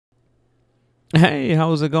Hey,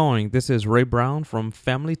 how's it going? This is Ray Brown from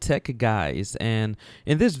Family Tech Guys, and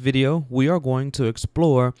in this video, we are going to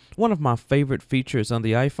explore one of my favorite features on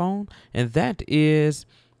the iPhone, and that is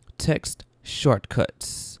text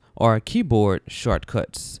shortcuts or keyboard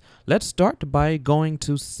shortcuts. Let's start by going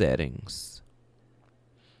to Settings.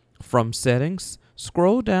 From Settings,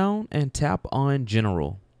 scroll down and tap on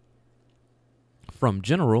General. From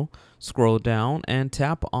General, scroll down and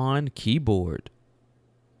tap on Keyboard.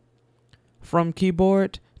 From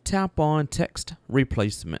Keyboard, tap on Text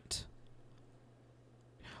Replacement.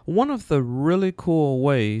 One of the really cool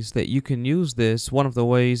ways that you can use this, one of the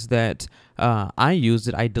ways that I used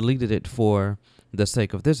it, I deleted it for the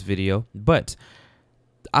sake of this video, but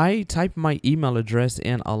I type my email address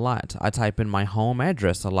in a lot. I type in my home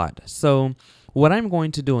address a lot. So what I'm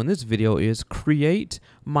going to do in this video is create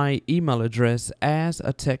my email address as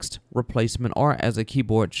a text replacement or as a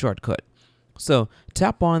keyboard shortcut. So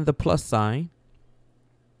tap on the plus sign,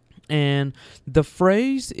 and the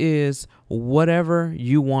phrase is whatever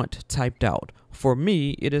you want typed out. For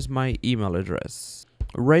me, it is my email address,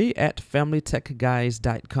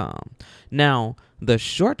 ray@familytechguys.com. Now, the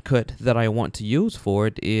shortcut that I want to use for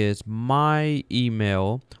it is my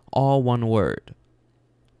email, all one word.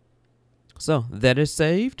 So that is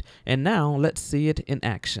saved, and now let's see it in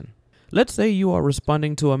action. Let's say you are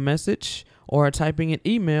responding to a message or typing an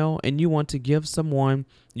email and you want to give someone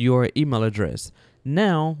your email address.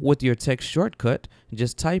 Now, with your text shortcut,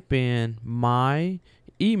 just type in my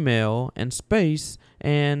email and space,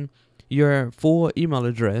 and your full email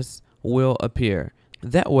address will appear.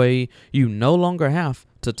 That way, you no longer have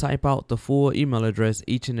to type out the full email address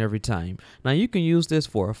each and every time. Now, you can use this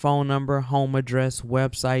for a phone number, home address,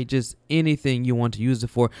 website, just anything you want to use it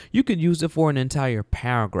for. You could use it for an entire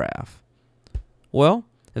paragraph. Well,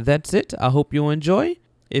 that's it. I hope you enjoy.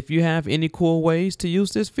 If you have any cool ways to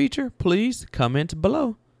use this feature, please comment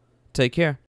below. Take care.